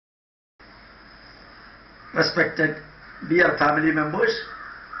Respected dear family members,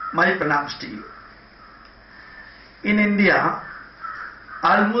 my pranams to you. In India,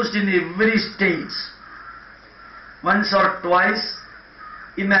 almost in every state, once or twice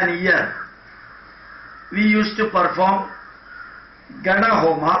in an year, we used to perform GANA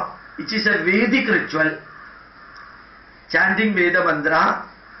HOMA, which is a Vedic ritual, chanting Veda mantra.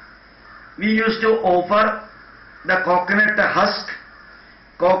 We used to offer the coconut husk,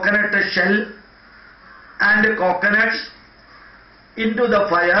 coconut shell and coconuts into the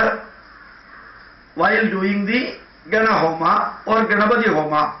fire while doing the GANA HOMA or Ganapati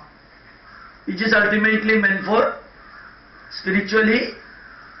HOMA, which is ultimately meant for spiritually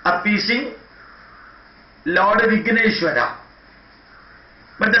appeasing Lord Vigneshwara.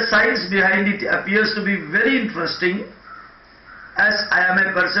 But the science behind it appears to be very interesting, as I am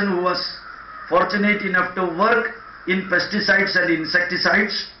a person who was fortunate enough to work in pesticides and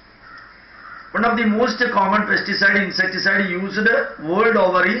insecticides. One of the most common pesticide insecticide used world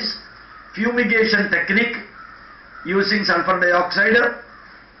over is fumigation technique using sulphur dioxide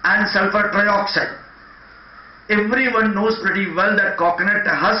and sulphur trioxide. Everyone knows pretty well that coconut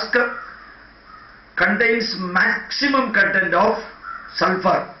husk contains maximum content of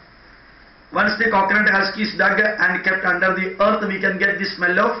sulphur. Once the coconut husk is dug and kept under the earth, we can get the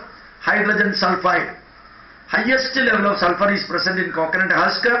smell of hydrogen sulfide. Highest level of sulphur is present in coconut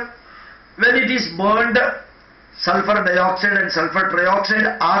husk. When it is burned, sulphur dioxide and sulphur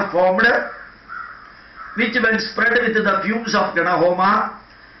trioxide are formed, which when spread with the fumes of GANA HOMA,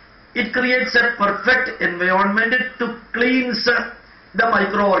 it creates a perfect environment to cleanse the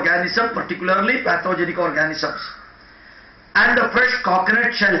microorganism, particularly pathogenic organisms. And the fresh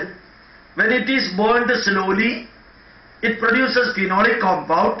coconut shell, when it is burned slowly, it produces phenolic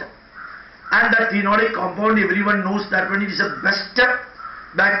compound, and that phenolic compound, everyone knows that when it is a best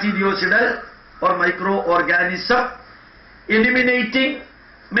bactericidal or microorganism eliminating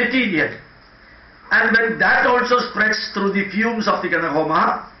material. And when that also spreads through the fumes of the GANA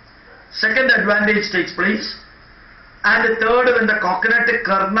HOMA, second advantage takes place. And third, when the coconut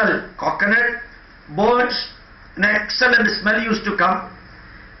kernel, coconut burns, an excellent smell used to come.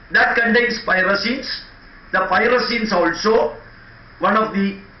 That contains pyrazines. The pyrazines also one of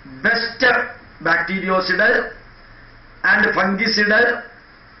the best bactericidal and fungicidal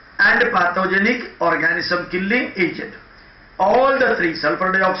and pathogenic organism killing agent. All the three,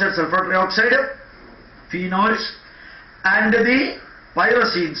 sulphur dioxide, sulphur trioxide, phenols and the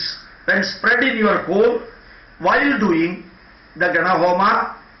pyrazines, when spread in your home while doing the GANA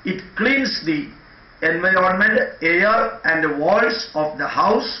HOMA, it cleans the environment, air and walls of the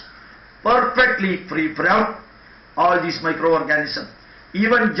house perfectly free from all these microorganisms.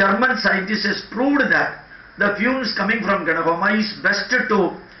 Even German scientists has proved that the fumes coming from GANA HOMA is best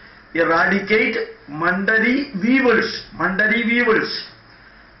to eradicate mandari weevils.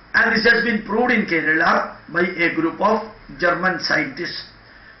 And this has been proved in Kerala by a group of German scientists.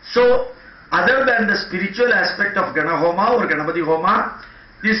 So, other than the spiritual aspect of GANA HOMA or Ganapati HOMA,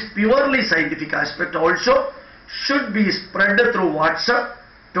 this purely scientific aspect also should be spread through WhatsApp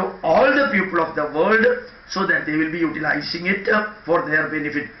to all the people of the world, so that they will be utilizing it for their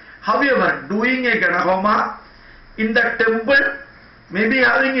benefit. However, doing a GANA HOMA in the temple may be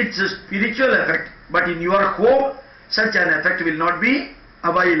having its spiritual effect, but in your home such an effect will not be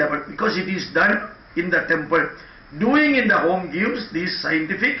available, because it is done in the temple. Doing in the home gives these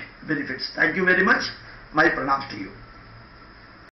scientific benefits. Thank you very much. My pranams to you.